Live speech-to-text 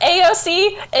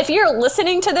AOC, if you're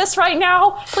listening to this right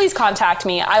now, please contact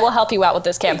me. I will help you out with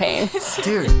this campaign.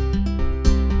 Dude.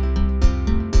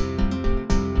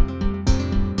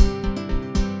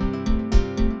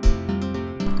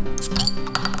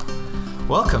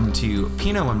 Welcome to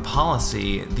Pinot and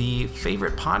Policy, the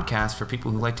favorite podcast for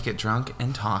people who like to get drunk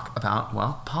and talk about,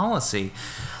 well, policy.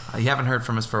 You haven't heard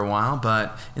from us for a while,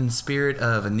 but in the spirit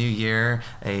of a new year,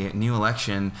 a new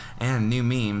election, and new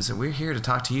memes, we're here to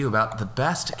talk to you about the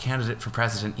best candidate for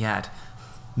president yet,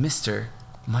 Mr.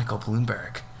 Michael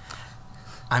Bloomberg.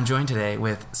 I'm joined today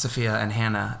with Sophia and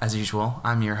Hannah, as usual.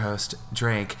 I'm your host,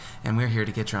 Drake, and we're here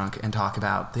to get drunk and talk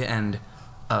about the end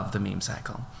of the meme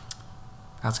cycle.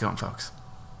 How's it going, folks?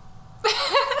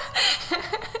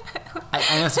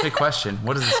 I know it's a big question.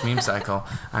 What is this meme cycle?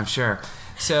 I'm sure.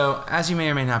 So, as you may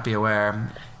or may not be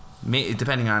aware,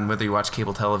 depending on whether you watch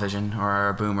cable television or are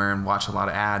a boomer and watch a lot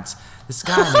of ads, this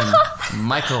guy named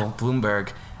Michael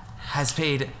Bloomberg has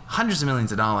paid hundreds of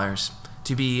millions of dollars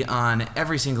to be on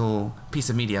every single piece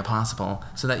of media possible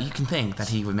so that you can think that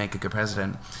he would make a good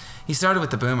president. He started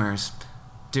with the boomers,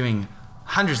 doing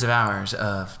hundreds of hours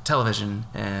of television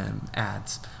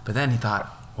ads, but then he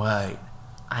thought, wait,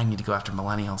 I need to go after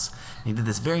millennials. And he did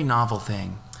this very novel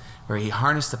thing where he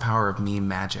harnessed the power of meme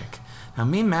magic. Now,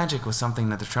 meme magic was something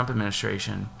that the Trump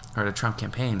administration, or the Trump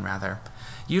campaign rather,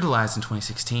 utilized in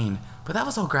 2016, but that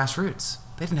was all grassroots.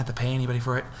 They didn't have to pay anybody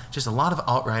for it. Just a lot of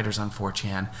alt-righters on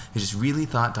 4chan who just really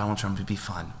thought Donald Trump would be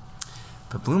fun.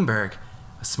 But Bloomberg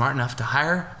was smart enough to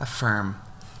hire a firm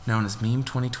known as Meme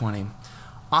 2020,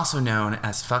 also known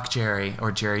as Fuck Jerry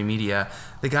or Jerry Media,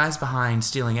 the guys behind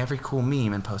stealing every cool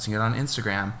meme and posting it on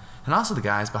Instagram, and also the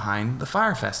guys behind the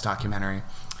Fyre Fest documentary.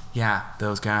 Yeah,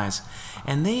 those guys.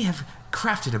 And they have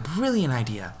crafted a brilliant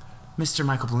idea. Mr.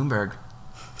 Michael Bloomberg,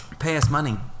 pay us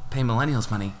money, pay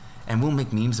millennials money, and we'll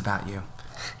make memes about you.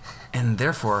 And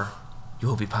therefore, you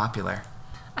will be popular.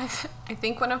 I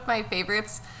think one of my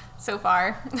favorites so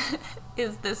far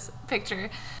is this picture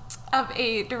of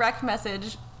a direct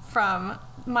message from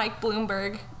Mike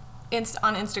Bloomberg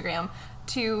on Instagram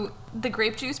to the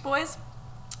Grape Juice Boys.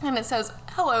 And it says,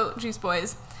 "Hello, Juice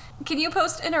Boys. Can you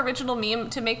post an original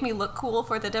meme to make me look cool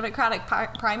for the Democratic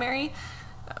primary?"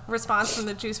 Response from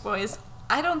the Juice Boys,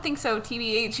 "I don't think so,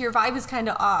 TBH. Your vibe is kind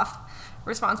of off."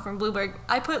 Response from Bloomberg,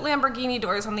 "I put Lamborghini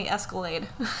doors on the Escalade."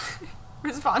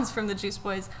 Response from the Juice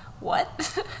Boys, "What?"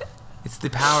 It's the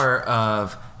power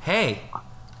of, hey,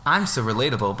 I'm so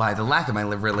relatable by the lack of my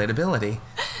relatability.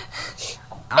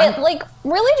 It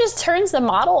really just turns the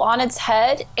model on its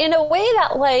head in a way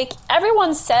that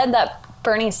everyone said that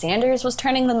Bernie Sanders was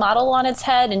turning the model on its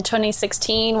head in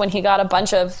 2016 when he got a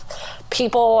bunch of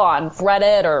people on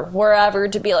Reddit or wherever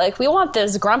to be like, we want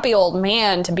this grumpy old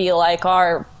man to be like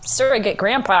our surrogate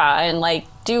grandpa and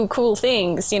do cool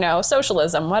things,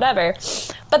 socialism, whatever.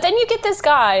 But then you get this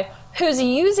guy who's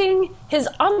using his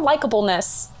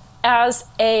unlikableness as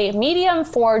a medium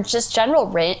for just general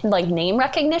name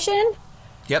recognition.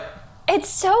 Yep. It's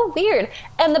so weird.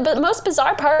 And the most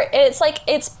bizarre part, it's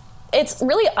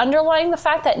really underlying the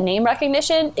fact that name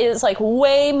recognition is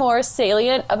way more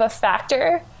salient of a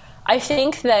factor, I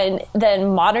think,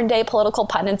 than modern day political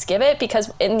pundits give it, because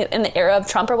in the era of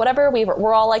Trump or whatever,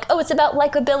 we're all like, oh, it's about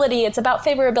likability, it's about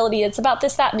favorability, it's about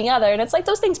this, that, and the other. And it's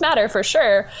those things matter for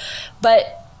sure.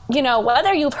 But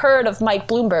whether you've heard of Mike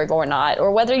Bloomberg or not, or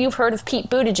whether you've heard of Pete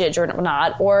Buttigieg or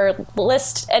not, or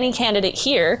list any candidate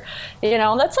here,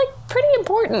 that's pretty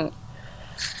important.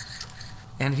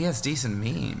 And if he has decent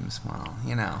memes, well,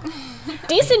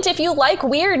 Decent if you like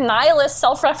weird, nihilist,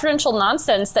 self-referential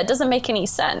nonsense that doesn't make any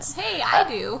sense. Hey, I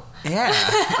do. Yeah.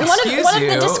 One of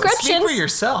the descriptions. Speak for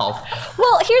yourself.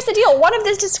 Well, here's the deal. One of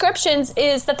the descriptions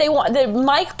is that that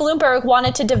Mike Bloomberg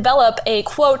wanted to develop a,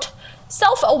 quote,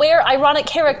 self-aware, ironic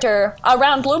character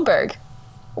around Bloomberg.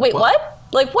 Wait, what?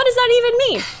 What does that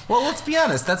even mean? Well, let's be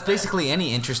honest. That's basically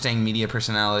any interesting media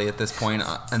personality at this point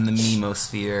in the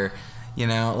memosphere.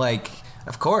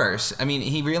 Of course. I mean,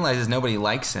 he realizes nobody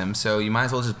likes him, so you might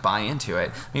as well just buy into it.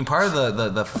 I mean, part of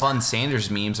the fun Sanders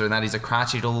memes are that he's a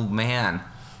crotchety old man.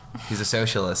 He's a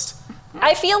socialist.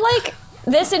 I feel like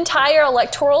this entire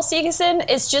electoral season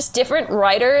is just different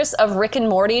writers of Rick and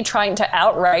Morty trying to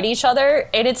outright each other,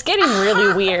 and it's getting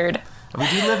really weird. We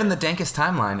do live in the dankest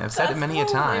timeline. I've said it many a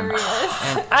time.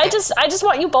 And I just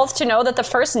want you both to know that the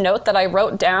first note that I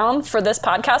wrote down for this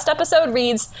podcast episode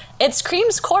reads, "It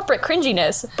screams corporate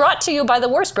cringiness, brought to you by the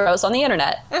worst bros on the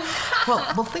internet." Well,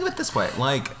 think of it this way: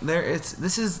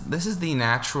 this is the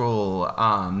natural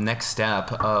next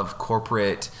step of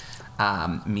corporate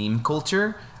meme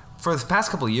culture. for the past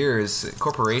couple of years,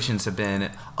 corporations have been,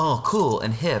 cool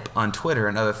and hip on Twitter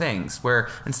and other things, where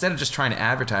instead of just trying to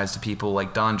advertise to people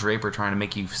like Don Draper trying to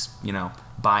make you,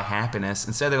 buy happiness,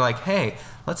 instead they're like, hey,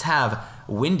 let's have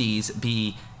Wendy's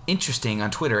be interesting on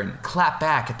Twitter and clap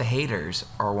back at the haters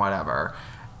or whatever.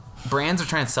 Brands are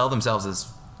trying to sell themselves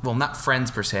as, well, not friends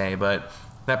per se, but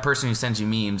that person who sends you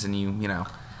memes and you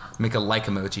make a like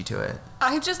emoji to it.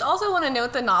 I just also want to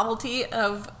note the novelty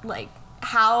of, like,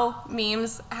 how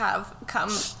memes have come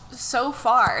so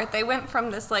far. They went from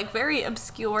this, like, very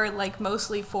obscure, like,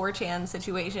 mostly 4chan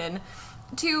situation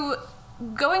to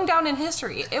going down in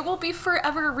history. It will be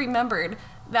forever remembered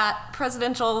that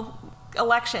presidential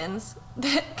elections,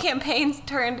 campaigns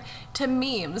turned to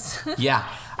memes. Yeah.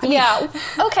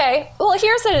 Okay. Well,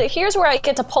 here's where I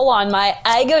get to pull on my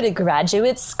I go to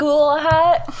graduate school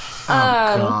hat.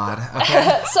 God.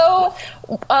 Okay. So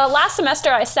last semester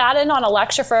I sat in on a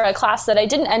lecture for a class that I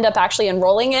didn't end up actually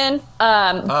enrolling in.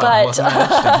 But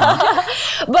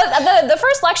the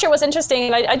first lecture was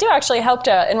interesting, and I do actually hope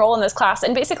to enroll in this class.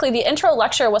 And basically the intro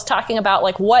lecture was talking about,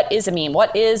 like, what is a meme?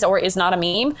 What is or is not a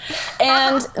meme?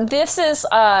 And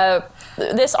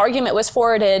this argument was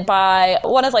forwarded by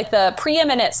one of, like, the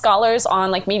preeminent scholars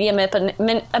on, like, media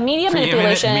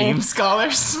manipulation. Meme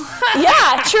scholars.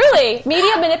 Yeah, truly.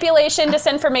 Media manipulation,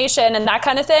 disinformation, and that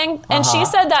kind of thing. And she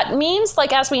said that memes,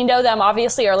 like, as we know them,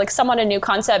 obviously are, like, somewhat a new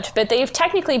concept, but they've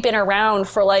technically been around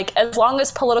for, like, as long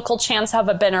as political chants have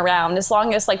been around, as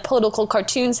long as, like, political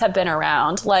cartoons have been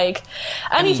around. Like,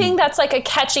 anything that's, like, a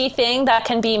catchy thing that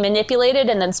can be manipulated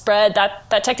and then spread,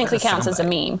 that technically counts as a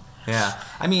meme. Yeah.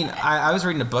 I mean, I was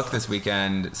reading a book this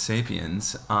weekend,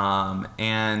 Sapiens,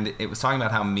 and it was talking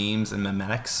about how memes and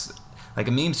memetics, like,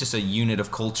 a meme's just a unit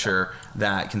of culture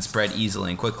that can spread easily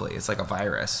and quickly. It's like a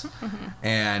virus. Mm-hmm.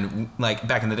 And, like,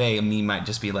 back in the day, a meme might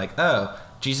just be like, oh,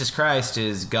 Jesus Christ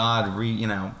is God,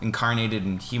 incarnated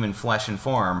in human flesh and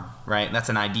form, right? That's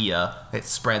an idea. It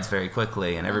spreads very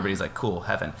quickly, and everybody's like, cool,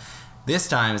 heaven. This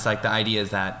time, it's like the idea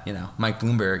is that, Mike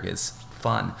Bloomberg is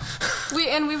fun.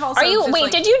 We've also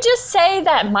did you just say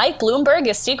that Mike Bloomberg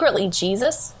is secretly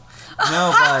Jesus?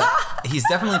 No, but he's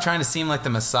definitely trying to seem like the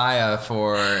messiah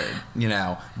for,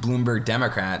 Bloomberg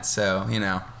Democrats, so,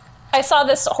 I saw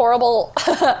this horrible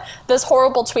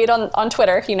tweet on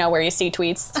Twitter, where you see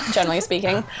tweets, generally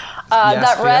speaking,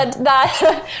 read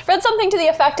something to the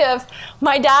effect of,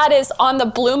 my dad is on the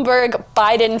Bloomberg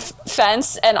Biden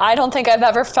fence, and I don't think I've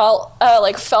ever felt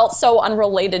so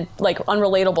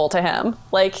unrelatable to him.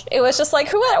 Like, it was just like,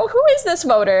 who is this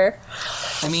voter?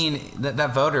 I mean,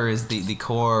 that voter is the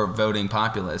core voting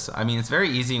populace. I mean, it's very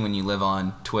easy when you live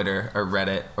on Twitter or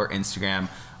Reddit or Instagram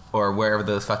or wherever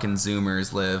those fucking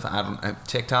Zoomers live.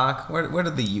 TikTok? Where do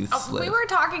the youths live? We were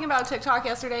talking about TikTok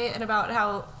yesterday and about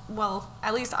how, well,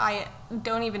 at least I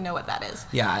don't even know what that is.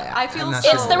 Yeah, I feel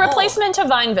it's the replacement to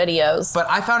Vine videos. But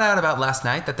I found out about last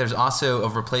night that there's also a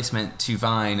replacement to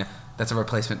Vine that's a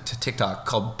replacement to TikTok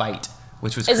called Byte,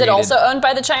 which was created. Is it also owned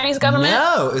by the Chinese government?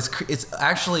 No, it's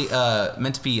actually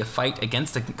meant to be a fight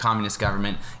against the communist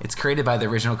government. It's created by the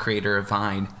original creator of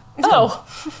Vine. Oh.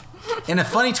 In a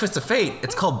funny twist of fate,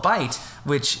 it's called Byte,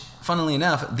 which, funnily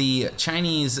enough, the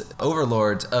Chinese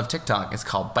overlords of TikTok is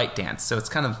called ByteDance. So it's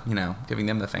kind of, giving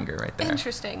them the finger right there.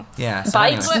 Interesting. Yeah. So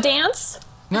ByteDance?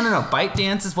 No.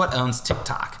 ByteDance is what owns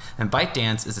TikTok, and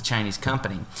ByteDance is a Chinese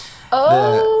company.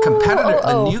 Oh.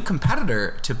 The new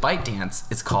competitor to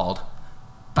ByteDance is called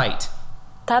Byte.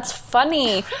 That's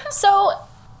funny. So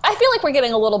I feel like we're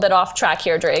getting a little bit off track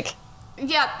here, Drake.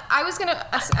 Yeah, I was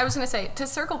gonna say, to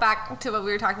circle back to what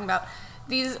we were talking about,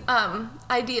 these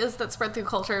ideas that spread through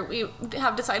culture, we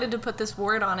have decided to put this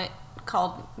word on it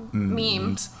called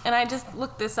memes. And I just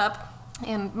looked this up,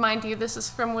 and mind you, this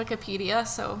is from Wikipedia,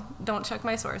 so don't check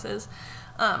my sources.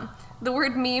 The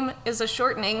word meme is a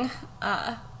shortening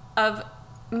of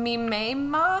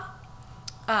mimema,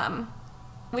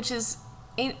 which is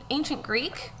ancient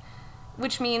Greek,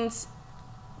 which means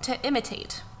to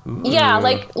imitate. Ooh. Yeah,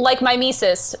 like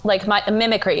mimesis, like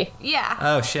mimicry. Yeah.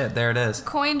 Oh shit, there it is.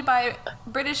 Coined by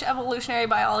British evolutionary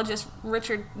biologist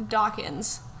Richard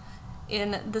Dawkins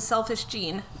in The Selfish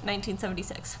Gene,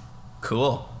 1976.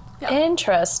 Cool. Yeah.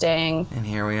 Interesting. And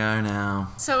here we are now.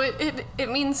 So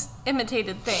it means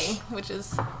imitated thing, which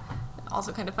is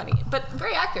also kind of funny, but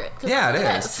very accurate. Yeah,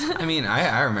 it is. I mean,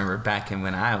 I remember back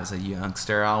when I was a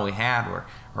youngster, all we had were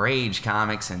rage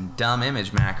comics and dumb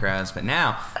image macros, but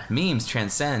now memes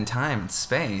transcend time and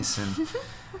space, and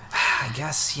I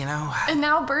guess, And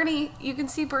now Bernie, you can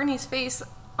see Bernie's face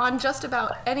on just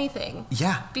about anything.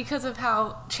 Yeah. Because of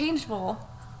how changeable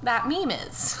that meme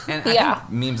is. And I think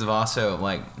memes have also,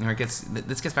 like,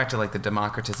 this gets back to, like, the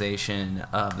democratization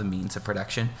of the means of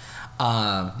production.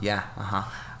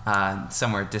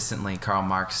 Somewhere distantly, Karl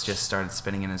Marx just started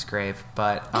spinning in his grave.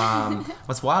 But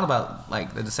what's wild about,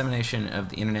 like, the dissemination of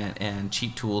the internet and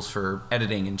cheap tools for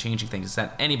editing and changing things is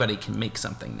that anybody can make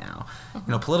something now. You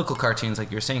know, political cartoons,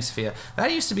 like you were saying, Sophia,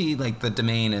 that used to be, like, the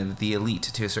domain of the elite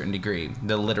to a certain degree,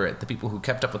 the literate, the people who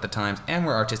kept up with the times and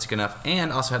were artistic enough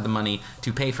and also had the money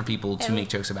to pay for people to make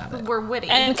jokes about it. We're witty.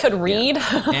 And could read.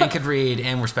 And could read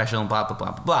and were special and blah, blah,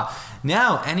 blah, blah, blah.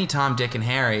 Now, any Tom, Dick, and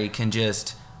Harry can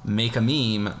just make a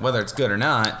meme, whether it's good or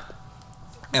not,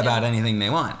 about anything they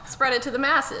want. Spread it to the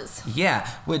masses. Yeah,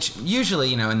 which usually,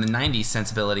 you know, in the 90s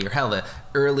sensibility, or hell, the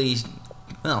early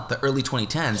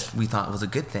 2010s, we thought was a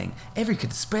good thing. Everyone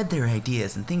could spread their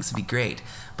ideas and things would be great.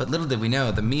 But little did we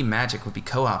know, the meme magic would be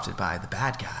co-opted by the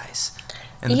bad guys.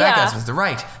 And the bad guys was the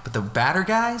right, but the badder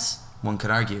guys, one could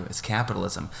argue, is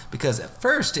capitalism. Because at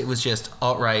first it was just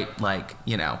alt-right, like,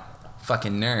 you know,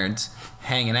 fucking nerds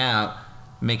hanging out,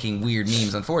 making weird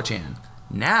memes on 4chan.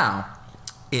 Now,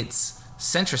 it's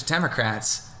centrist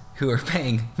Democrats who are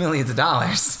paying millions of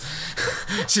dollars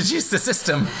to juice the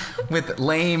system with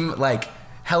lame, like,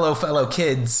 hello fellow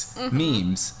kids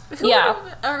memes. Who would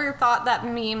have ever thought that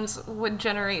memes would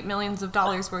generate millions of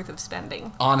dollars worth of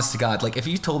spending? Honest to God, like, if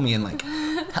you told me in, like,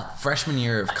 hell, freshman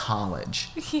year of college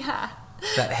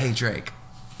that, hey, Drake,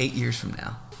 8 years from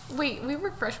now. Wait, we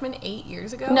were freshmen 8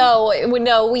 years ago? No,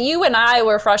 you and I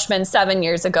were freshmen 7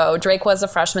 years ago. Drake was a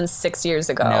freshman 6 years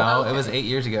ago. No, it was 8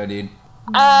 years ago, dude.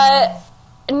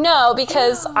 No,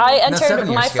 because I entered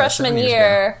my freshman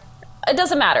year. It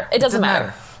doesn't matter. It doesn't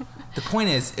matter. The point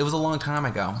is, it was a long time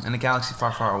ago in a galaxy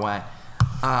far, far away.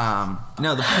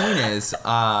 No, the point is,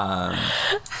 times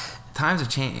have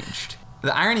changed.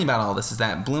 The irony about all this is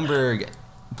that Bloomberg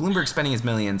spending his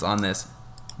millions on this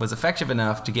was effective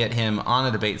enough to get him on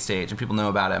a debate stage and people know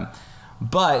about him.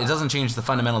 But it doesn't change the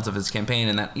fundamentals of his campaign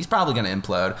and that he's probably going to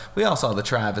implode. We all saw the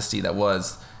travesty that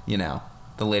was, you know,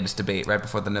 the latest debate right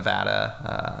before the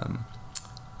Nevada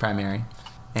primary.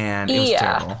 And it was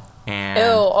terrible. And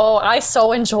I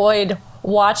so enjoyed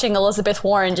watching Elizabeth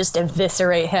Warren just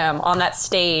eviscerate him on that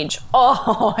stage.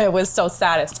 Oh, it was so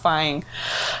satisfying.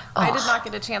 I did not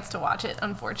get a chance to watch it,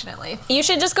 unfortunately. You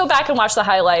should just go back and watch the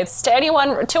highlights. To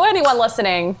anyone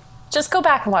listening, just go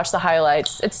back and watch the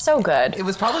highlights. It's so good. It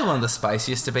was probably one of the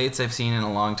spiciest debates I've seen in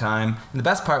a long time. And the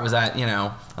best part was that, you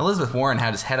know, Elizabeth Warren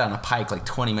had his head on a pike like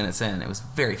 20 minutes in. It was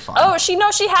very fun. Oh, she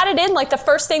had it in like the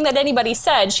first thing that anybody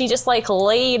said. She just like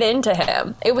laid into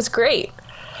him. It was great.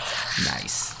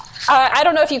 Nice. I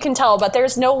don't know if you can tell, but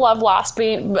there's no love lost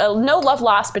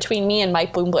between me and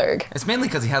Mike Bloomberg. It's mainly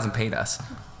because he hasn't paid us.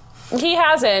 He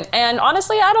hasn't, and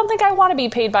honestly, I don't think I want to be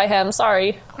paid by him.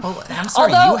 Sorry. Well, I'm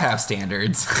sorry, you have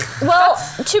standards. Well,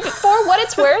 for what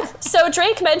it's worth, so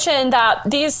Drake mentioned that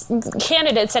these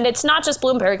candidates, and it's not just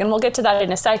Bloomberg, and we'll get to that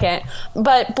in a second,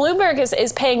 but Bloomberg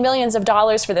is paying millions of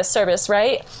dollars for this service,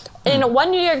 right? In one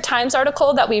New York Times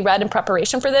article that we read in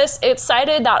preparation for this, it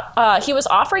cited that he was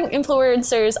offering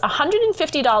influencers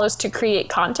 $150 to create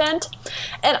content.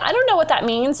 And I don't know what that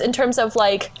means in terms of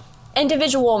like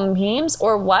individual memes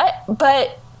or what,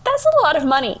 but that's a lot of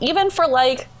money, even for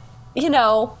like, you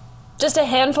know, just a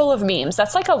handful of memes.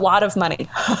 That's like a lot of money.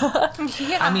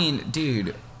 I mean,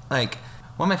 dude, like,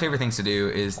 one of my favorite things to do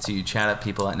is to chat up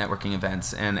people at networking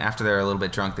events, and after they're a little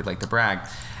bit drunk, they'd like to brag.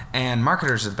 And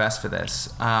marketers are the best for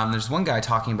this. There's one guy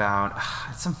talking about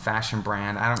some fashion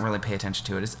brand. I don't really pay attention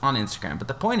to it. It's on Instagram. But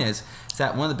the point is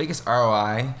that one of the biggest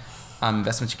ROI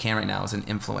investments you can right now is in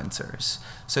influencers.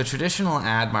 So traditional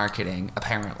ad marketing,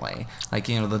 apparently, like,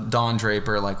 you know, the Don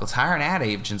Draper, like, let's hire an ad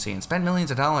agency and spend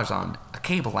millions of dollars on a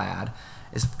cable ad,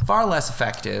 is far less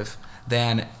effective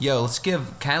than, let's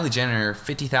give Kylie Jenner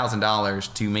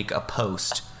 $50,000 to make a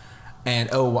post. And,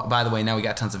 by the way, now we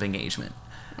got tons of engagement.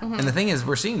 Mm-hmm. And the thing is,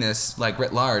 we're seeing this, like,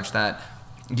 writ large, that,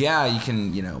 you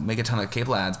can, you know, make a ton of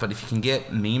cable ads, but if you can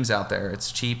get memes out there,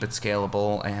 it's cheap, it's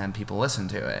scalable, and people listen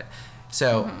to it.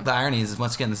 So the irony is,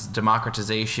 once again, this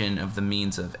democratization of the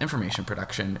means of information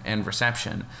production and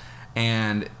reception.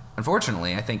 And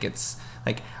unfortunately, I think it's,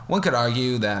 like, one could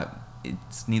argue that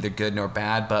it's neither good nor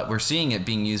bad, but we're seeing it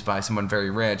being used by someone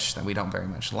very rich that we don't very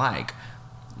much like.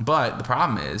 But the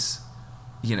problem is,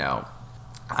 you know,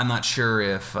 I'm not sure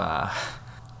if...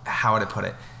 how would I put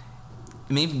it?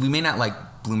 Maybe we may not like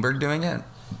Bloomberg doing it,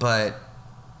 but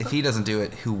if he doesn't do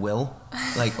it, who will?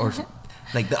 Like, or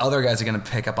like the other guys are going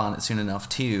to pick up on it soon enough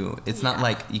too. It's not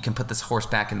like you can put this horse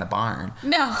back in the barn.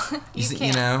 No, you can't.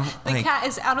 You know, the cat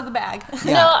is out of the bag.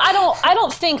 Yeah. No, I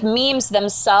don't think memes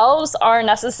themselves are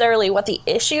necessarily what the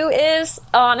issue is,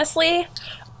 honestly.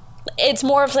 it's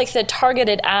more of like the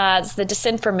targeted ads, the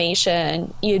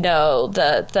disinformation,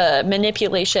 the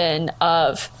manipulation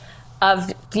of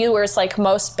viewers, like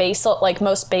most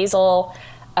basal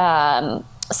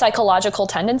psychological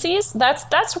tendencies.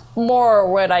 That's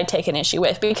more what I take an issue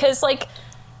with, because like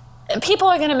people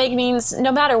are going to make memes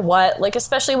no matter what, like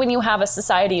especially when you have a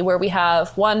society where we have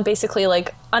one basically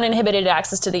like uninhibited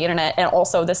access to the internet and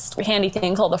also this handy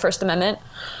thing called the First Amendment.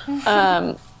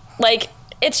 Like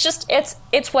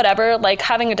it's whatever, like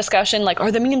having a discussion like,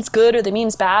 are the memes good or the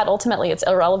memes bad? Ultimately it's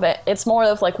irrelevant. It's more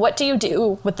of like, what do you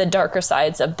do with the darker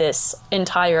sides of this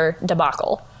entire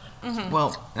debacle?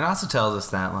 Well, it also tells us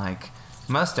that like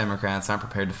most Democrats aren't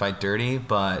prepared to fight dirty,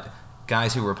 but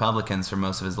guys who were Republicans for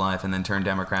most of his life and then turned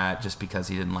Democrat just because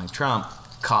he didn't like Trump,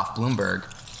 cough Bloomberg,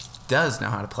 does know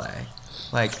how to play.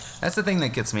 Like, that's the thing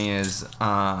that gets me is,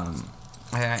 I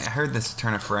heard this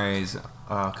turn of phrase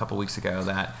a couple weeks ago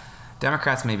that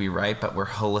Democrats may be right, but we're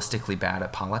holistically bad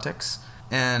at politics.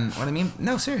 And what I mean,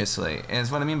 no, seriously,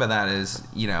 is what I mean by that is,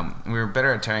 we're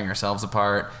better at tearing ourselves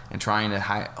apart and trying to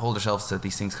hold ourselves to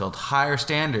these things called higher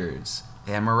standards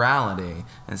and morality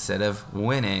instead of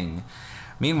winning.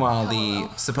 Meanwhile, the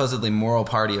supposedly moral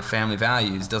party of family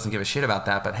values doesn't give a shit about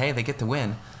that, but hey, they get to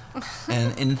win.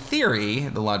 And in theory,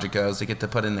 the logic goes, they get to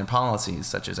put in their policies,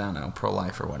 such as, I don't know,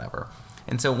 pro-life or whatever.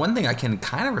 And so one thing I can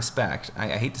kind of respect, I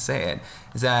hate to say it,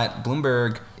 is that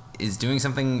Bloomberg is doing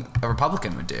something a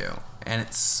Republican would do. And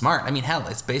it's smart. I mean, hell,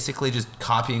 it's basically just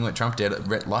copying what Trump did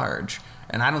writ large.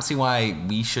 And I don't see why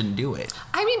we shouldn't do it.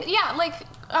 I mean, yeah, like,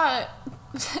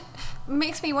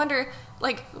 makes me wonder,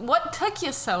 like, what took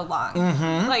you so long?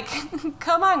 Like,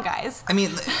 come on, guys. I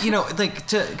mean,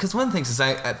 because one of the things is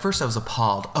at first I was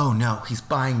appalled. Oh no, he's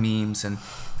buying memes and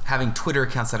having Twitter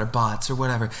accounts that are bots or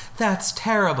whatever. That's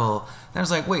terrible. And I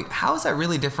was like, wait, how is that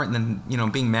really different than,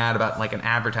 being mad about like an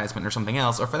advertisement or something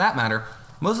else? Or for that matter,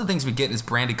 most of the things we get is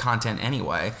branded content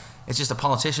anyway. It's just a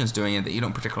politician's doing it that you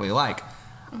don't particularly like.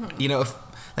 If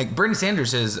like Bernie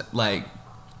Sanders has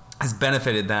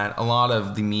benefited that a lot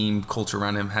of the meme culture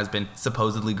around him has been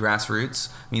supposedly grassroots.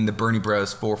 I mean, the Bernie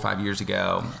Bros 4 or 5 years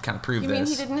ago kind of proved this. You mean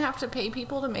he didn't have to pay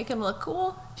people to make him look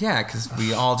cool? Yeah, because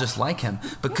we all just like him.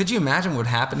 But could you imagine what would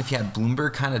happen if you had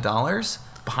Bloomberg kind of dollars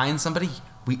behind somebody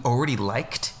we already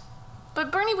liked?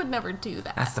 But Bernie would never do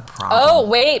that. That's the problem. Oh,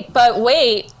 wait.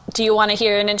 Do you want to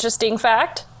hear an interesting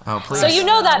fact? Oh, please. So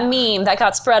that meme that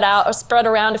got spread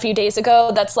around a few days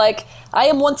ago that's like, I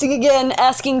am once again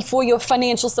asking for your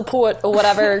financial support or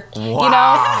whatever, Wow.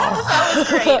 That was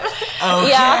great.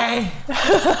 Okay.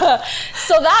 Yeah.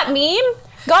 So that meme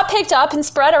got picked up and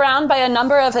spread around by a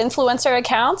number of influencer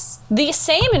accounts, the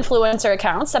same influencer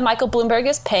accounts that Michael Bloomberg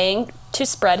is paying to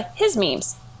spread his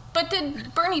memes. But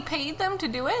did Bernie pay them to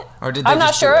do it? Or did they I'm not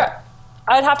just do sure. it?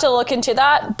 I'd have to look into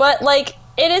that. But, like,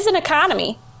 it is an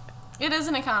economy. It is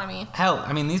an economy. Hell,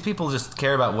 I mean, these people just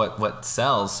care about what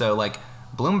sells. So, like,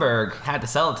 Bloomberg had to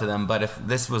sell it to them, but if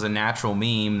this was a natural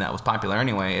meme that was popular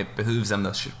anyway, it behooves them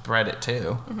to spread it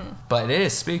too. But it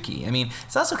is spooky. I mean,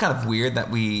 it's also kind of weird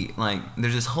that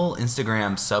there's this whole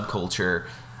Instagram subculture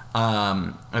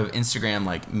of Instagram,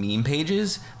 like, meme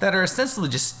pages that are essentially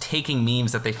just taking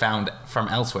memes that they found from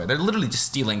elsewhere. They're literally just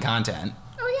stealing content.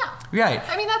 Oh, yeah. Right.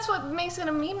 I mean, that's what makes it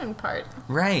a meme in part.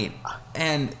 Right.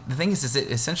 And the thing is it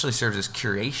essentially serves as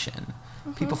curation.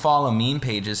 People follow meme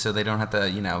pages so they don't have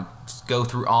to, go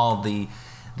through all the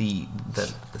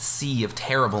sea of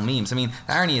terrible memes. I mean,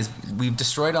 the irony is we've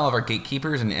destroyed all of our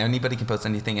gatekeepers and anybody can post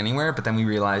anything anywhere, but then we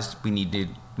realized we needed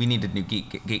new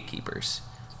gatekeepers.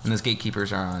 And those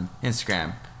gatekeepers are on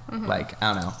Instagram. Like,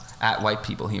 I don't know, at White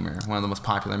People Humor, one of the most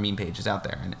popular meme pages out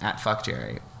there, and at Fuck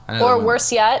Jerry. Or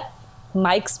worse yet,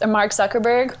 Mark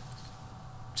Zuckerberg.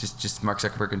 Just Mark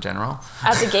Zuckerberg in general?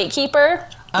 As a gatekeeper.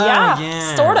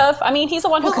 Yeah, sort of. I mean, he's the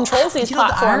one who controls these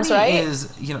platforms, the irony right? is,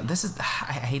 this is, I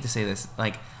hate to say this,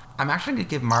 like, I'm actually going to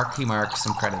give Marky Mark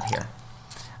some credit here.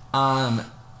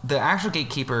 The actual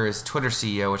gatekeeper is Twitter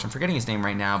CEO, which I'm forgetting his name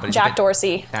right now, but Jack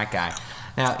Dorsey. That guy.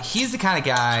 Now, he's the kind of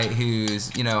guy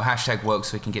who's, hashtag woke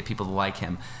so he can get people to like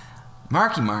him.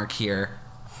 Marky Mark here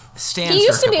stands He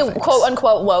used for to be things. quote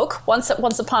unquote woke once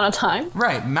upon a time.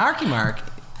 Right. Marky Mark,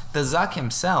 the Zuck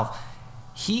himself,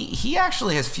 he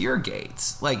actually has fear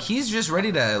gates. Like, he's just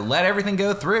ready to let everything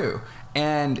go through.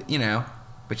 And,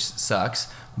 which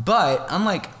sucks. But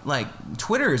unlike,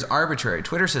 Twitter is arbitrary.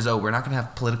 Twitter says, oh, we're not going to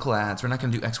have political ads. We're not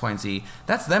going to do X, Y, and Z.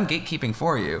 That's them gatekeeping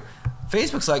for you.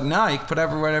 Facebook's like, nah, you can put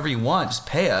whatever you want. Just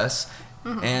pay us.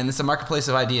 And it's a marketplace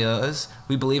of ideas.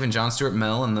 We believe in John Stuart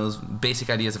Mill and those basic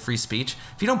ideas of free speech.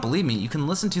 If you don't believe me, you can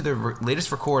listen to the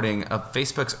latest recording of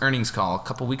Facebook's earnings call a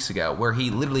couple weeks ago, where he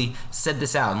literally said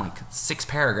this out in like 6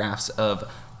 paragraphs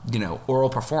of, oral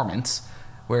performance,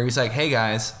 where he's like, hey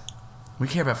guys, we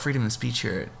care about freedom of speech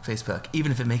here at Facebook,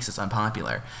 even if it makes us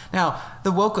unpopular. Now,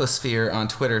 the wokosphere on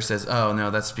Twitter says, oh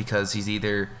no, that's because he's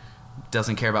either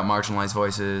doesn't care about marginalized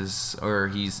voices or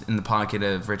he's in the pocket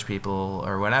of rich people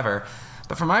or whatever.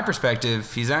 But from my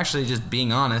perspective, he's actually just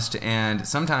being honest, and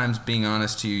sometimes being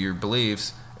honest to your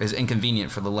beliefs is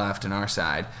inconvenient for the left and our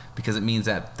side, because it means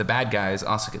that the bad guys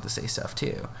also get to say stuff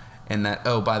too. And that,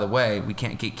 oh, by the way, we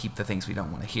can't keep the things we don't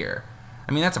want to hear.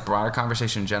 I mean, that's a broader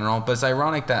conversation in general, but it's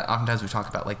ironic that oftentimes we talk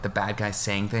about like the bad guys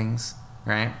saying things,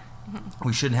 right? Mm-hmm.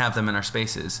 We shouldn't have them in our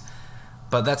spaces.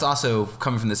 But that's also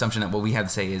coming from the assumption that what we have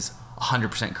to say is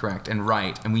 100% correct and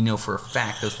right, and we know for a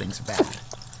fact those things are bad.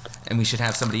 And we should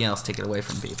have somebody else take it away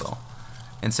from people.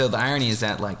 And so the irony is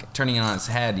that, like, turning it on its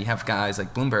head, you have guys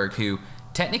like Bloomberg who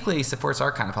technically supports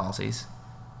our kind of policies,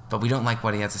 but we don't like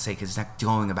what he has to say because he's not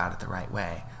going about it the right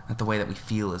way, not the way that we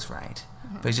feel is right.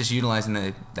 Mm-hmm. But he's just utilizing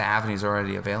the avenues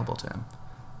already available to him.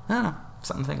 I don't know,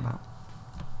 something to think about.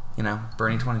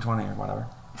 Bernie 2020 or whatever.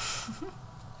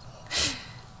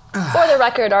 For the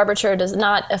record, Arbiter does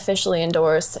not officially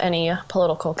endorse any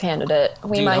political candidate.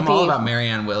 I'm all about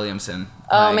Marianne Williamson.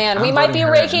 Oh man, we might be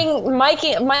raking Mike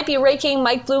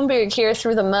Bloomberg here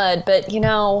through the mud, but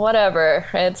whatever.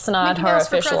 It's not her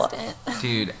official.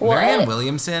 Dude, Marianne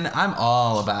Williamson, I'm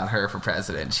all about her for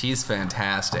president. She's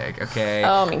fantastic. Okay.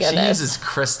 Oh my goodness. She uses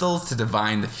crystals to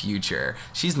divine the future.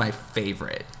 She's my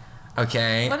favorite.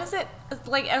 Okay. What is it?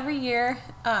 Like every year,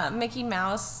 Mickey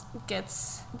Mouse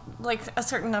gets like a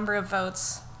certain number of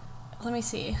votes. Let me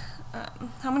see.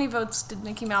 How many votes did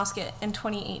Mickey Mouse get in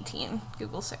 2018?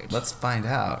 Google search. Let's find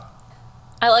out.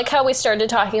 I like how we started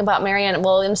talking about Marianne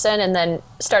Williamson and then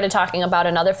started talking about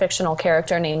another fictional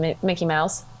character named Mickey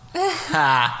Mouse.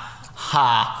 Ha.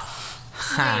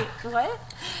 Ha. Wait, what?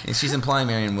 She's implying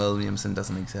Marianne Williamson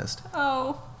doesn't exist.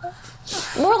 Oh.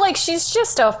 More like she's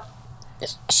so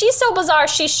bizarre,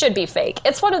 she should be fake.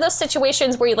 It's one of those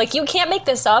situations where you can't make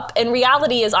this up, and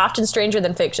reality is often stranger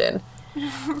than fiction.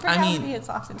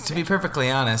 To be perfectly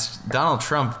honest, Donald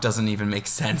Trump doesn't even make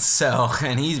sense.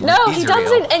 And he doesn't.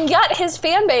 Real. And yet his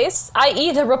fan base,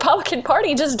 i.e., the Republican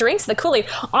Party, just drinks the Kool-Aid.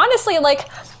 Honestly,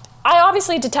 I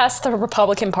obviously detest the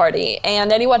Republican Party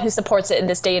and anyone who supports it in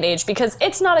this day and age because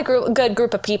it's not a good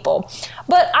group of people.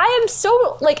 But I am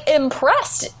so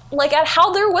impressed at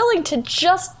how they're willing to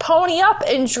just pony up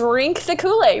and drink the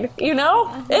Kool-Aid.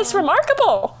 Mm-hmm. It's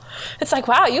remarkable. It's like,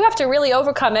 wow, you have to really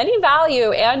overcome any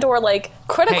value and or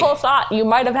critical thought you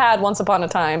might have had once upon a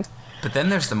time. But then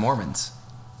there's the Mormons.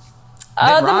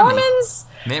 Mormons.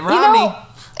 Mitt Romney.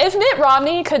 If Mitt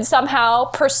Romney could somehow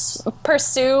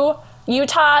pursue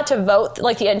Utah to vote,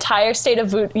 the entire state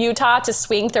of Utah to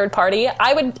swing third party,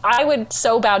 I would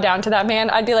so bow down to that man.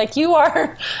 I'd be like, you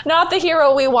are not the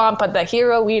hero we want, but the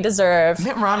hero we deserve.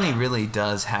 Mitt Romney really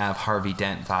does have Harvey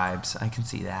Dent vibes. I can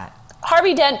see that.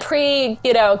 Harvey Dent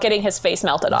getting his face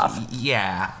melted off.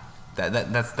 Yeah.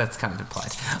 That's kind of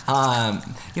implied.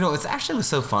 What's actually was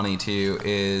so funny too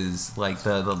is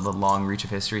the long reach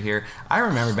of history here. I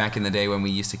remember back in the day when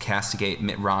we used to castigate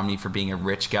Mitt Romney for being a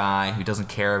rich guy who doesn't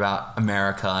care about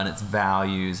America and its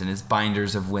values and his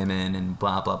binders of women and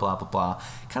blah blah blah blah blah.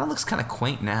 Kind of looks kind of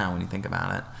quaint now when you think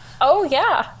about it. Oh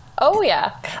yeah. Oh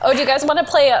do you guys want to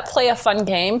play a fun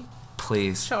game?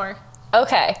 Please. Sure.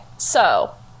 Okay.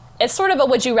 So it's sort of a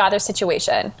would you rather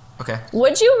situation. Okay.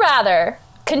 Would you rather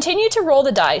continue to roll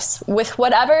the dice with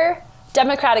whatever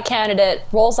Democratic candidate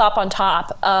rolls up on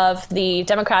top of the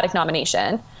Democratic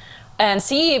nomination and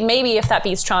see maybe if that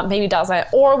beats Trump, maybe doesn't?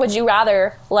 Or would you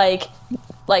rather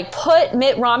put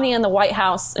Mitt Romney in the White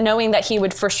House knowing that he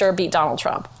would for sure beat Donald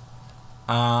Trump?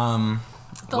 The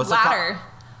latter.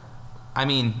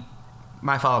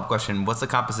 My follow-up question, what's the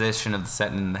composition of the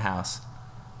Senate in the House?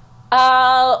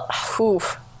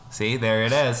 See, there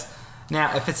it is.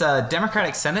 Now, if it's a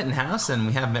Democratic Senate and House and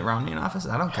we have Mitt Romney in office,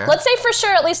 I don't care. Let's say for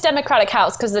sure at least Democratic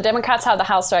House, because the Democrats have the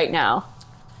House right now.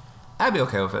 I'd be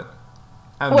okay with it.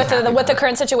 With the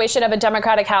current situation of a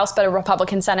Democratic House but a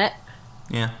Republican Senate?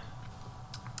 Yeah.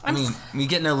 We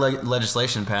get no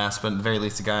legislation passed, but at the very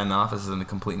least the guy in the office is in a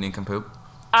complete nincompoop.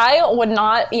 I would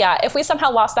not, if we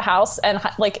somehow lost the House and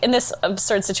in this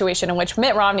absurd situation in which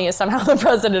Mitt Romney is somehow the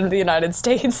president of the United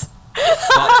States.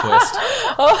 Plot twist.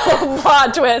 Oh,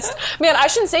 plot twist. Man, I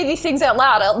shouldn't say these things out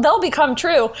loud. They'll become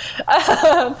true.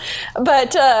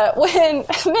 But when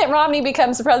Mitt Romney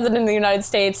becomes the president of the United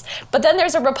States, but then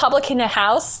there's a Republican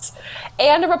House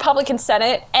and a Republican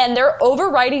Senate, and they're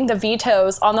overriding the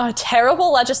vetoes on the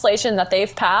terrible legislation that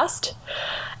they've passed.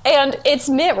 And it's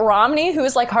Mitt Romney who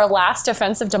is like our last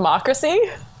defense of democracy.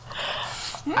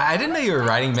 I didn't know you were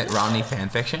writing Mitt Romney fan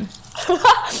fiction.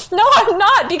 No, I'm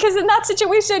not, because in that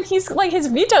situation, he's like, his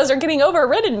vetoes are getting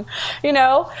overridden, you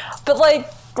know? But like,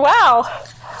 wow.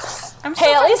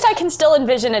 Hey, at least I can still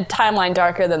envision a timeline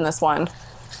darker than this one.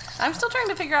 I'm still trying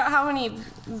to figure out how many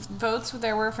votes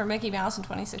there were for Mickey Mouse in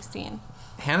 2016.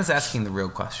 Hannah's asking the real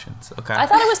questions, okay? I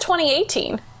thought it was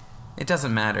 2018. It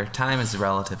doesn't matter. Time is a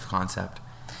relative concept.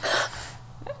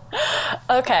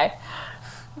 Okay.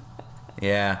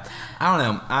 Yeah. I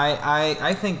don't know.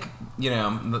 I think, you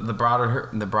know, the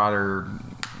broader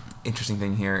interesting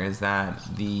thing here is that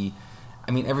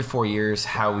every 4 years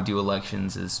how we do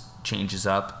elections changes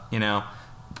up, you know.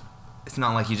 It's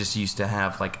not like you just used to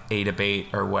have like a debate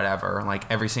or whatever. Like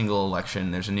every single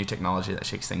election there's a new technology that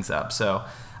shakes things up. So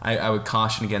I would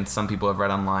caution against some people I've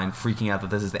read online freaking out that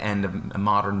this is the end of a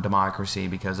modern democracy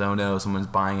because, oh no, someone's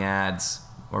buying ads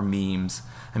or memes.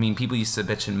 I mean, people used to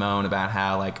bitch and moan about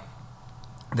how like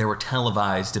there were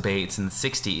televised debates in the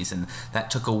 60s and that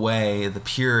took away the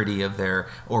purity of their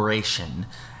oration.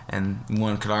 And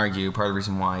one could argue part of the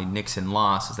reason why Nixon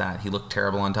lost is that he looked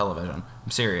terrible on television.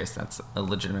 I'm serious. That's a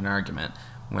legitimate argument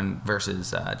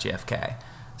versus JFK.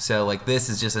 So, like, this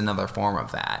is just another form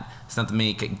of that. It's not to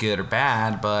make it good or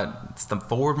bad, but it's the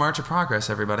forward march of progress,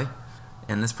 everybody.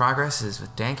 And this progress is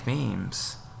with dank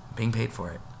memes. Being paid for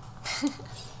it.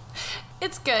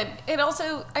 It's good. It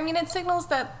also, it signals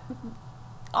that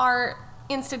our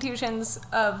institutions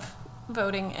of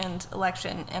voting and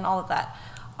election and all of that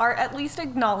are at least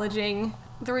acknowledging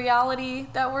the reality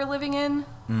that we're living in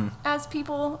as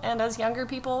people and as younger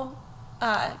people.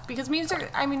 Because memes are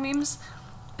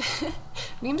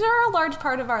a large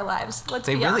part of our lives.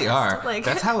 They really are. Like,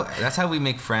 that's how we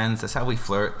make friends. That's how we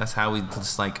flirt. That's how we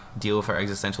just like deal with our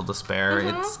existential despair.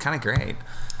 Mm-hmm. It's kind of great.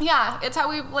 Yeah, it's how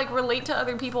we like relate to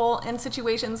other people and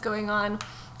situations going on.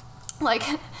 Like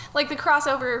the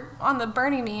crossover on the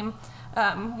Bernie meme,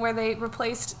 where they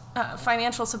replaced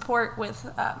financial support with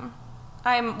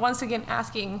I'm once again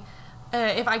asking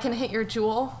if I can hit your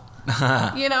jewel.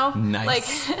 You know? Nice. Like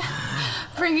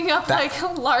bringing up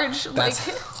large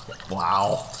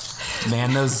wow.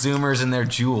 Man, those Zoomers and their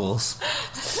jewels.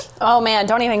 Oh man,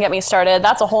 don't even get me started.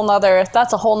 That's a whole nother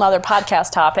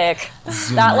podcast topic.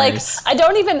 Zoomers. That I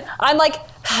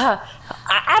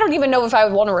don't even know if I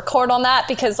would want to record on that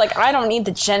because I don't need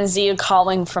the Gen Z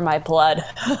calling for my blood.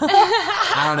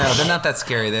 I don't know. They're not that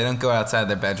scary. They don't go outside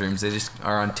their bedrooms. They just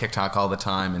are on TikTok all the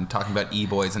time and talking about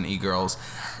e-boys and e-girls.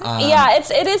 Yeah,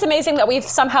 it is amazing that we've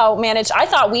somehow managed. I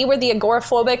thought we were the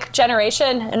agoraphobic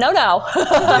generation. No.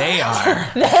 They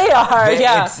are.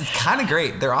 Yeah. It's kind of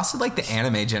great. They're also like the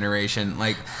anime generation.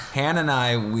 Like Hannah and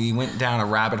I, we went down a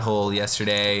rabbit hole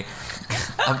yesterday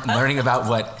of learning about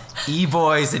what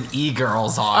e-boys and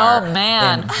e-girls are. Oh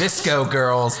man. And Visco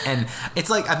girls. And it's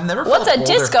like I've never What's felt a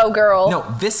older. disco girl? No,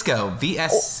 Visco.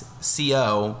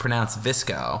 VSCO, pronounced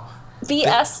Visco.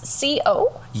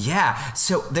 VSCO? Yeah.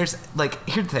 So there's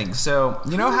here's the thing. So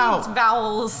you know how it's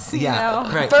vowels, yeah, you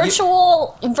know? right.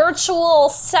 Virtual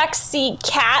sexy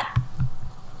cat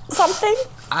something?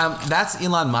 That's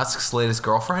Elon Musk's latest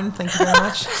girlfriend. Thank you very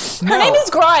much. Her name is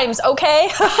Grimes,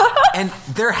 okay? And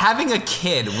they're having a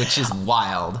kid, which is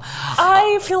wild.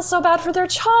 I feel so bad for their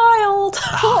child.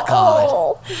 Oh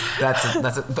God.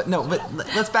 That's it. But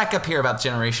let's back up here about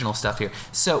generational stuff here.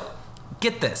 So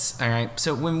get this, all right?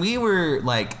 So when we were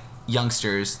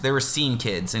youngsters, there were scene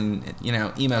kids and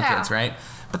emo kids, right?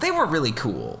 But they weren't really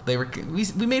cool.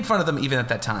 We made fun of them even at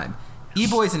that time.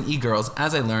 E-boys and e-girls,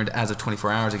 as I learned as of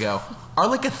 24 hours ago, are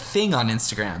like a thing on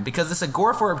Instagram because this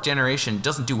agoraphobic generation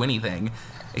doesn't do anything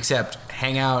except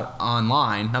hang out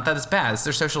online. Not that it's bad, it's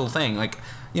their social thing.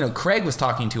 Craig was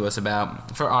talking to us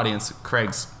about, for our audience,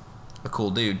 Craig's a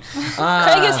cool dude.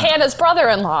 Craig is Hannah's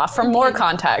brother-in-law, for more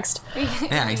context.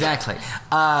 Yeah, exactly.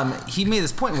 He made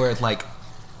this point where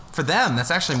for them,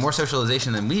 that's actually more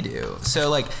socialization than we do.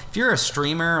 So, if you're a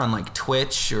streamer on,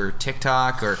 Twitch or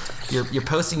TikTok, or you're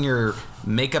posting your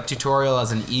makeup tutorial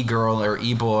as an e-girl or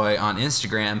e-boy on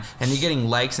Instagram, and you're getting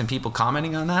likes and people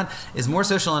commenting on that, is more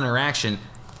social interaction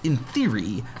in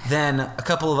theory, than a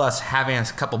couple of us having a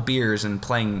couple beers and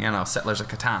playing, Settlers of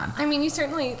Catan. I mean, you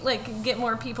certainly get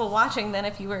more people watching than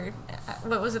if you were,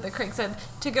 what was it that Craig said,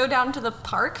 to go down to the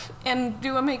park and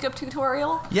do a makeup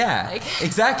tutorial? Yeah, Like,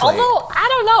 exactly. Although, I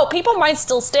don't know, people might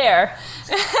still stare.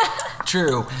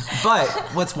 True, but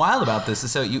what's wild about this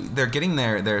is they're getting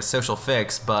their social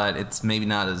fix, but it's maybe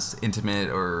not as intimate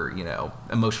or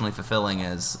emotionally fulfilling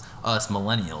as us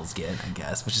millennials get, I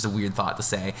guess, which is a weird thought to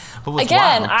say. But what's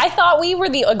Again, wild, I thought we were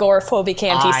the agoraphobic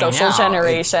antisocial I know.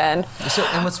 generation.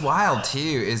 And what's wild too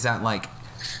is that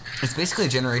it's basically a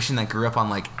generation that grew up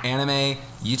on anime,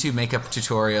 YouTube makeup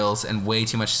tutorials, and way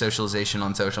too much socialization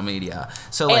on social media.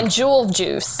 So And Jewel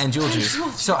Juice. and Jewel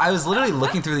Juice. So I was literally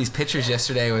looking through these pictures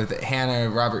yesterday with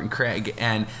Hannah, Robert, and Craig,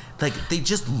 and they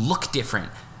just look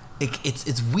different.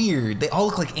 It's weird. They all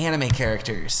look like anime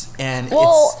characters, and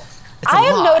Well, it's a I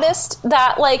have lot. noticed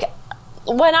that,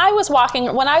 when I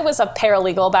was a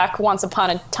paralegal back once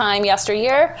upon a time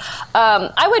yesteryear,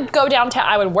 I would go downtown,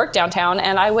 I would work downtown,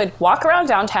 and I would walk around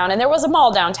downtown, and there was a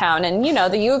mall downtown, and,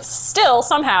 the youth still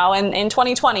somehow in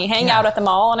 2020 hang out at the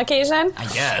mall on occasion. I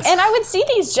guess. And I would see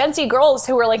these Gen Z girls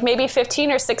who were maybe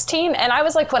 15 or 16, and I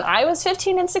was when I was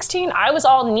 15 and 16, I was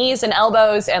all knees and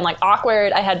elbows and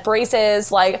awkward. I had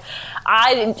braces,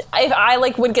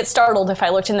 I would get startled if I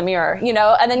looked in the mirror,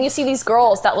 and then you see these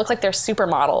girls that look like they're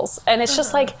supermodels, and it's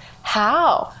just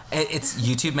how? It's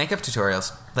YouTube makeup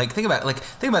tutorials. Think about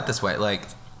it this way.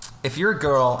 If you're a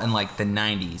girl in the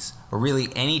 90s, or really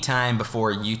any time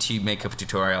before YouTube makeup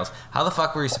tutorials, how the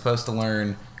fuck were you supposed to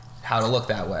learn how to look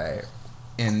that way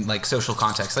in social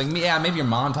context? Maybe your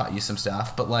mom taught you some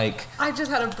stuff, but I just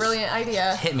had a brilliant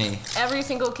idea. hit me. Every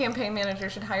single campaign manager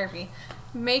should hire me.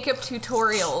 Makeup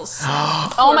tutorials.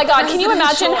 Oh my God, can you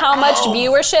imagine how much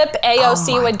viewership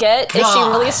AOC would get if she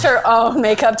God. released her own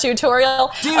makeup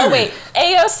tutorial? Dude. Oh wait,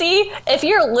 AOC, if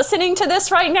you're listening to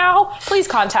this right now, please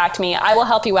contact me. I will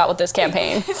help you out with this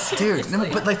campaign. Dude, no,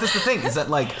 but that's the thing is that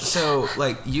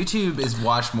YouTube is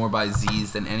watched more by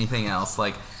Z's than anything else.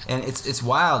 And it's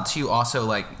wild too. Also,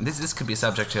 this could be a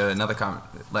subject to another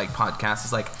podcast.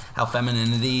 Is how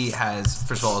femininity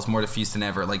first of all is more diffused than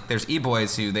ever. There's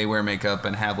e-boys who they wear makeup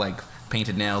and have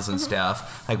painted nails and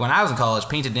stuff. When I was in college,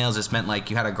 painted nails just meant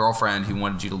you had a girlfriend who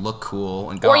wanted you to look cool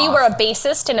and go Or you off. were a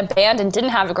bassist in a band and didn't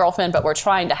have a girlfriend, but were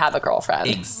trying to have a girlfriend.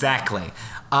 Exactly.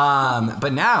 But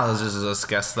now, I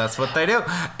guess that's what they do.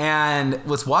 And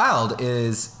what's wild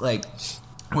is,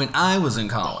 when I was in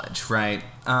college, right,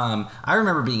 I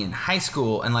remember being in high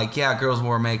school and, girls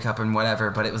wore makeup and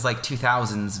whatever, but it was,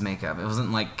 2000s makeup. It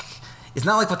wasn't, it's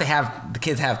not what the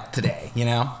kids have today,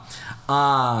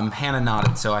 Hannah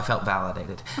nodded, so I felt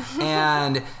validated.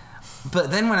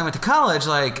 But then when I went to college,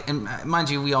 and mind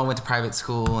you, we all went to private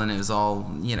school, and it was all,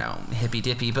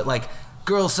 hippy-dippy, but,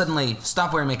 girls suddenly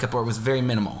stopped wearing makeup, or it was very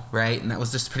minimal, right? And that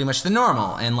was just pretty much the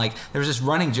normal. And, there was this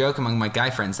running joke among my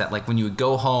guy friends that, when you would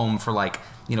go home for,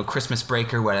 Christmas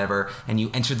break or whatever, and you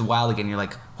entered the wild again, you're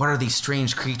like, what are these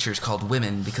strange creatures called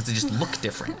women? Because they just look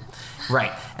different.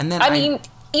 Right. And then I mean,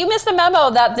 you missed the memo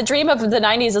that the dream of the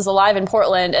 90s is alive in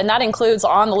Portland, and that includes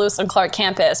on the Lewis and Clark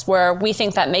campus, where we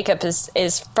think that makeup is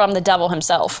from the devil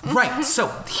himself. Right. So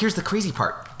here's the crazy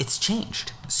part. It's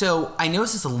changed. So I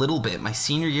noticed this a little bit my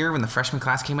senior year when the freshman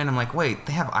class came in. I'm like, wait,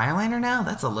 they have eyeliner now?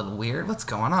 That's a little weird. What's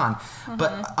going on? Mm-hmm.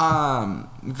 But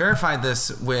verified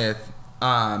this with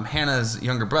Hannah's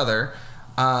younger brother.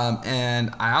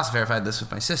 And I also verified this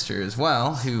with my sister as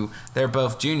well, who they're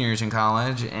both juniors in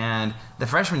college. And the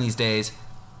freshmen these days,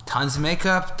 tons of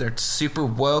makeup. They're super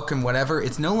woke and whatever.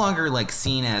 It's no longer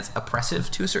seen as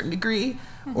oppressive to a certain degree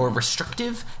or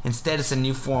restrictive. Instead, it's a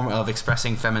new form of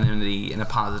expressing femininity in a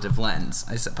positive lens,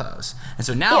 I suppose. And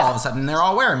so now all of a sudden they're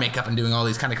all wearing makeup and doing all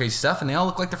these kind of crazy stuff, and they all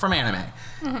look like they're from anime.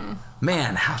 Mm-hmm.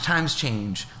 Man, how times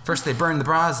change. First they burned the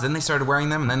bras, then they started wearing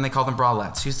them, and then they called them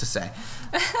bralettes. Who's to say?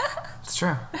 It's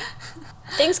true.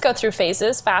 Things go through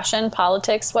phases: fashion,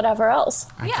 politics, whatever else.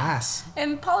 I guess.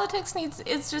 And politics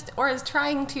is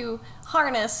trying to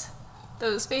harness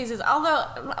those phases. Although,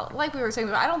 like we were saying,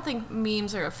 I don't think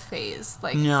memes are a phase.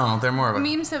 No, they're more of a...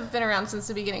 Memes have been around since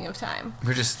the beginning of time.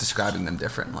 We're just describing them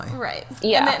differently. Right.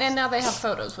 Yeah. And now they have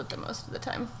photos with them most of the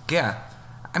time. Yeah.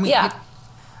 I mean, Yeah.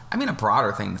 a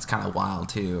broader thing that's kind of wild,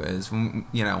 too, is,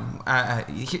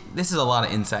 this is a lot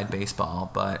of inside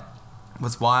baseball, but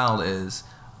what's wild is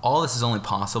all this is only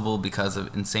possible because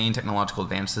of insane technological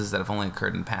advances that have only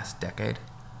occurred in the past decade.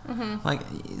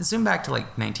 Mm-hmm. Zoom back to,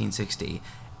 1960,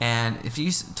 and if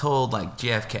you told,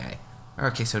 JFK,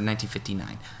 so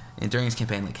 1959, and during his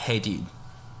campaign, hey, dude,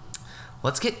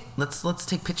 let's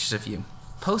take pictures of you.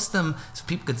 Post them so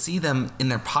people can see them in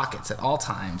their pockets at all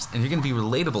times, and you're going to be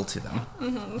relatable to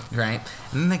them, right?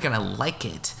 And then they're going to like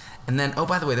it. And then, oh,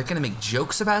 by the way, they're going to make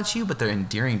jokes about you, but they're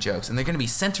endearing jokes. And they're going to be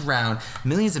sent around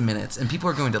millions of minutes, and people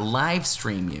are going to live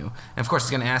stream you. And, of course,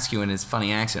 it's going to ask you in his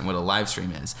funny accent what a live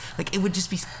stream is. Like, it would just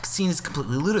be seen as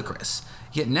completely ludicrous.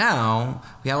 Yet now,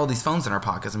 we have all these phones in our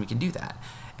pockets, and we can do that.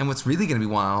 And what's really going to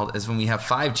be wild is when we have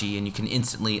 5G, and you can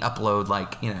instantly upload,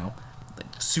 like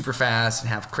super fast and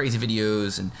have crazy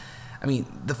videos. And, I mean,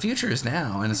 the future is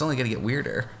now, and it's only going to get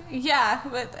weirder. Yeah,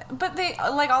 but they,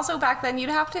 like, also back then, you'd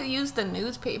have to use the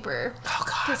newspaper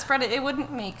to spread it. It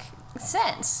wouldn't make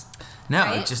sense. No,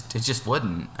 right? it just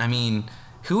wouldn't. I mean,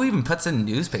 who even puts in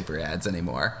newspaper ads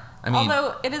anymore? I mean,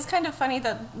 although it is kind of funny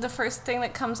that the first thing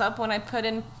that comes up when I put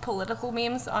in political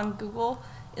memes on Google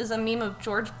is a meme of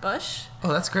George Bush.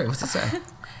 oh, that's great. What's it say?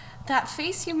 That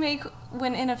face you make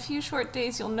when in a few short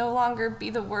days you'll no longer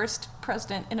be the worst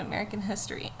president in American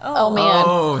history. Oh, man.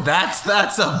 Oh, that's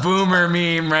a boomer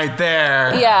meme right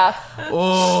there. Yeah.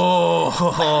 Oh.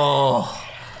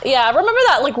 Yeah, remember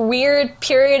that like weird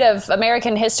period of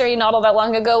American history not all that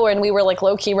long ago when we were like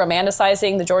low-key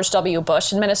romanticizing the George W.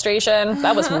 Bush administration?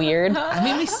 That was weird. I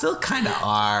mean, we still kind of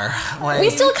are. Like,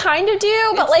 We still kind of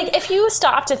do, but like if you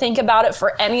stop to think about it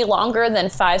for any longer than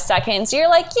 5 seconds, you're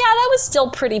like, yeah, that was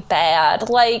still pretty bad.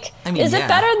 Like, I mean, is it yeah.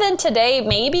 better than today?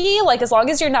 Maybe. Like, as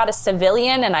long as you're not a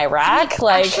civilian in Iraq.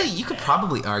 Like, actually, you could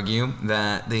probably argue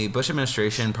that the Bush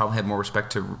administration probably had more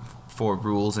respect for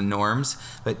rules and norms,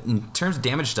 but in terms of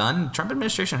damage done, Trump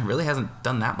administration really hasn't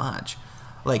done that much.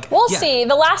 Like, we'll yeah, see.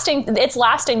 Its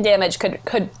lasting damage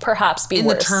could perhaps be in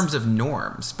worse. the terms of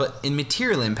norms, but in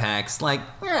material impacts, like,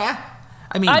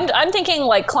 I mean, I'm thinking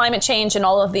like climate change and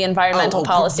all of the environmental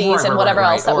policies and whatever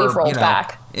else that we've rolled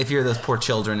back. If you're those poor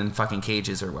children in fucking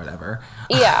cages or whatever.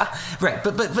 Yeah. Right,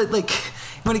 but like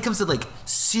when it comes to like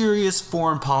serious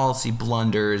foreign policy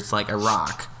blunders like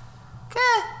Iraq,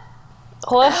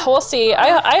 We'll see.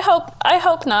 I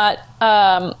hope not.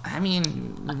 I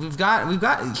mean, we've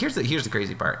got. Here's the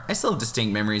crazy part. I still have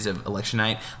distinct memories of election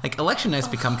night. Like election night's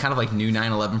become kind of like new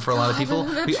 9/11 for a lot of people.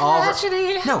 The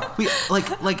tragedy. We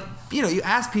like you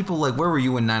ask people like where were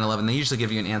you in 9/11? They usually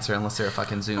give you an answer unless they're a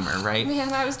fucking Zoomer, right?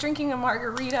 Man, I was drinking a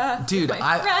margarita Dude, with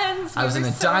my friends. I was in were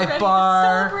a so ready dive to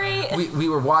bar. celebrate. We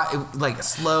were like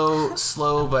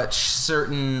slow but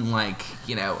certain, like,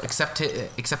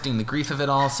 accepting the grief of it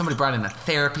all. Somebody brought in a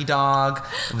therapy dog.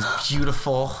 It was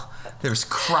beautiful. There was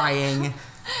crying.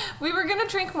 We were gonna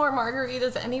drink more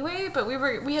margaritas anyway, but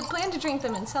we had planned to drink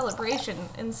them in celebration.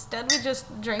 Instead, we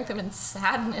just drank them in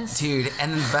sadness. Dude,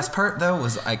 and the best part though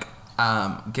was like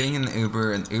getting in the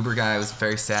Uber, and the Uber guy was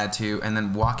very sad too, and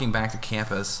then walking back to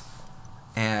campus,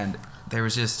 and there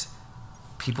was just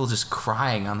people just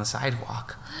crying on the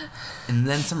sidewalk. And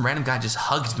then some random guy just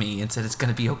hugged me and said it's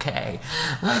gonna be okay.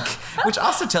 Like, which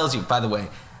also tells you, by the way,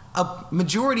 a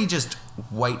majority just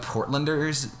white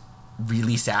Portlanders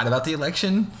really sad about the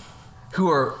election, who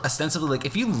are ostensibly like,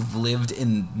 if you've lived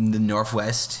in the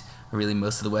Northwest, or really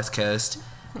most of the West Coast,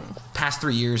 past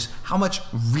 3 years, how much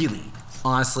really,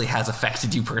 honestly, has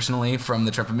affected you personally from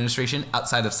the Trump administration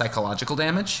outside of psychological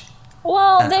damage?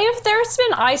 Well, there's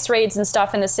been ICE raids and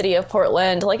stuff in the city of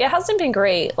Portland. Like, it hasn't been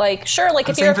great. Like, sure, like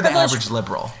I'm if you're a saying for the privileged average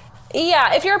liberal.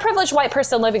 Yeah, if you're a privileged white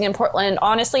person living in Portland,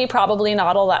 honestly, probably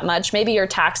not all that much. Maybe your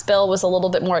tax bill was a little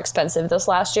bit more expensive this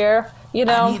last year, you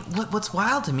know? I mean, what's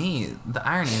wild to me, the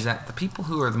irony is that the people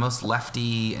who are the most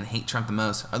lefty and hate Trump the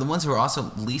most are the ones who are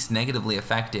also least negatively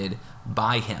affected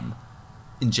by him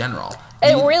in general.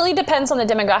 It really depends on the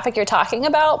demographic you're talking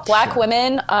about. Black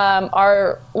women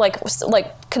are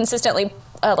like consistently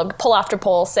poll after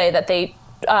poll say that they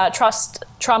trust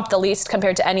Trump the least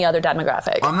compared to any other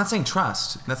demographic. Well, I'm not saying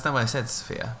trust. That's not what I said,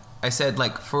 Sophia. I said,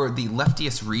 like, for the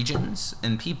leftiest regions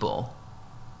and people,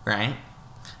 right?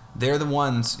 They're the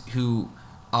ones who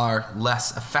are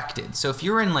less affected. So if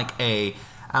you're in, like, a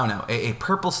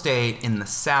purple state in the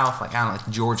South, like, I don't know, like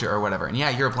Georgia or whatever, and yeah,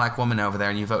 you're a black woman over there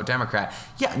and you vote Democrat,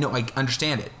 yeah, no, I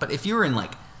understand it. But if you're in,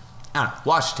 like, I don't know,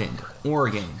 Washington,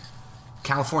 Oregon,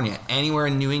 California, anywhere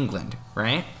in New England,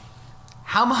 right?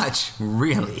 How much,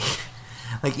 really,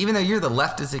 like, even though you're the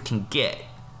leftist it can get,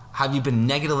 have you been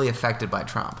negatively affected by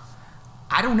Trump?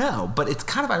 I don't know, but it's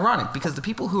kind of ironic because the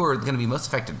people who are going to be most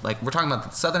affected, like, we're talking about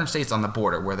the southern states on the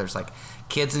border where there's, like,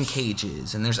 kids in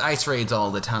cages and there's ICE raids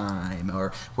all the time,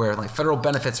 or where, like, federal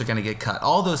benefits are going to get cut.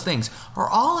 All those things are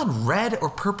all in red or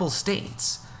purple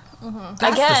states. Mm-hmm.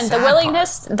 Again,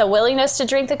 the willingness to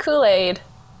drink the Kool-Aid.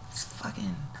 It's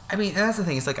fucking... I mean, that's the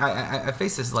thing. It's like, I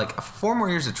face this, like, 4 more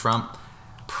years of Trump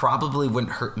probably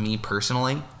wouldn't hurt me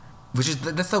personally, Which is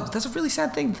that's a really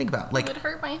sad thing to think about. Like, It would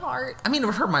hurt my heart. I mean, it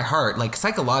would hurt my heart. Like,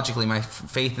 psychologically, my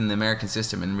faith in the American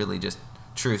system and really just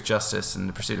truth, justice, and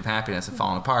the pursuit of happiness have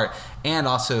fallen apart. And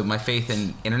also my faith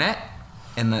in internet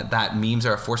and that memes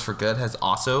are a force for good has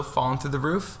also fallen through the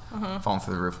roof. Fallen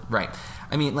through the roof, right.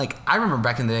 I mean, like, I remember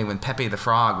back in the day when Pepe the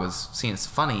Frog was seen as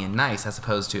funny and nice as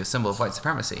opposed to a symbol of white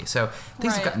supremacy. So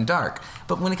things have Right. gotten dark.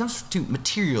 But when it comes to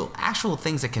material, actual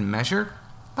things that can measure,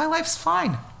 my life's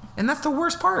fine. And that's the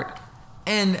worst part.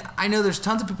 And I know there's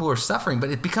tons of people who are suffering, but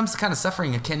it becomes the kind of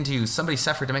suffering akin to somebody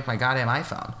suffered to make my goddamn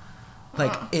iPhone.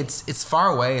 Like, it's far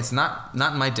away, it's not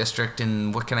in my district,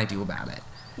 and what can I do about it?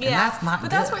 And that's not but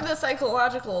good. that's where the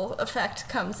psychological effect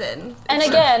comes in. And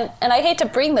again, and I hate to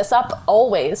bring this up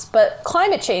always, but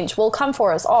climate change will come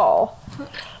for us all.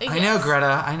 I know,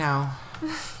 Greta, I know.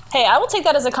 Hey, I will take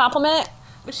that as a compliment.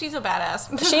 But she's a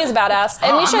badass. She is badass,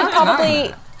 and Oh, we I'm should not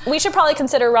denying probably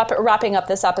consider wrapping up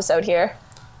this episode here.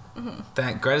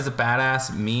 That Greta's a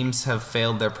badass, memes have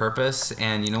failed their purpose,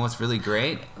 and you know what's really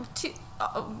great?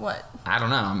 What? I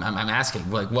don't know, I'm asking,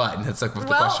 like, what? That's like with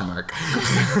the Well- question mark.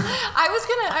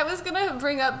 I was gonna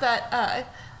bring up that,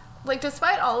 like,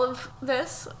 despite all of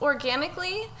this,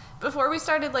 organically, before we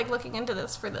started like looking into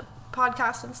this for the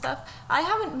podcast and stuff, I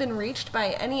haven't been reached by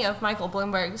any of Michael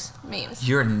Bloomberg's memes.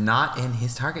 You're not in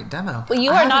his target demo. Well,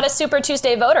 you are not a Super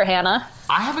Tuesday voter, Hannah.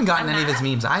 I haven't gotten any of his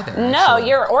memes either. No, actually.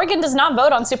 your Oregon does not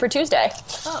vote on Super Tuesday.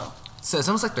 Oh. So it's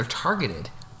almost like they're targeted.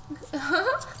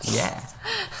 Yeah.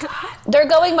 They're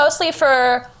going mostly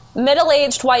for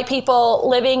middle-aged white people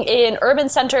living in urban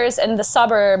centers and the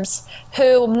suburbs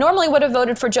who normally would have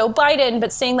voted for Joe Biden,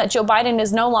 but seeing that Joe Biden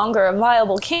is no longer a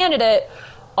viable candidate,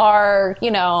 are,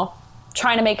 you know,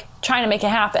 trying to make it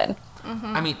happen.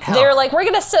 I mean, hell, They're like, we're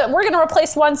gonna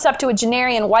replace one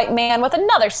septuagenarian white man with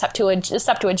another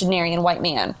septuagenarian white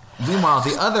man. meanwhile,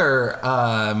 the other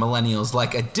millennials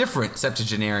like a different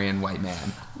septuagenarian white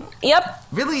man. Yep.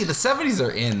 Really, the 70s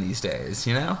are in these days,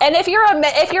 you know? And if you're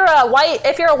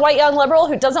a white young liberal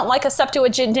who doesn't like a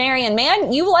septuagenarian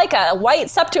man, you like a white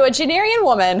septuagenarian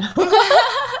woman.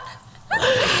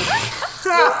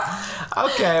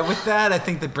 Okay, with that, I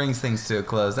think that brings things to a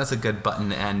close. That's a good button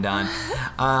to end on.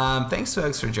 Thanks,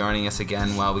 folks, for joining us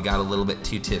again while we got a little bit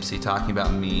too tipsy talking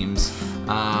about memes.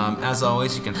 As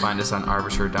always, you can find us on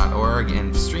arbiter.org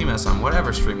and stream us on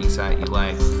whatever streaming site you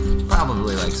like,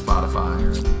 probably like Spotify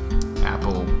or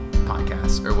Apple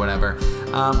Podcasts or whatever.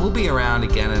 We'll be around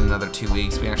again in another 2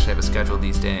 weeks. We actually have a schedule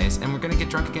these days, and we're going to get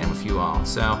drunk again with you all.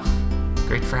 So,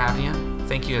 great for having you.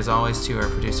 Thank you, as always, to our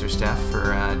producer, Steph, for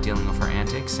dealing with our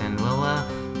antics, and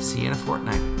we'll see you in a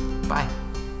fortnight. Bye.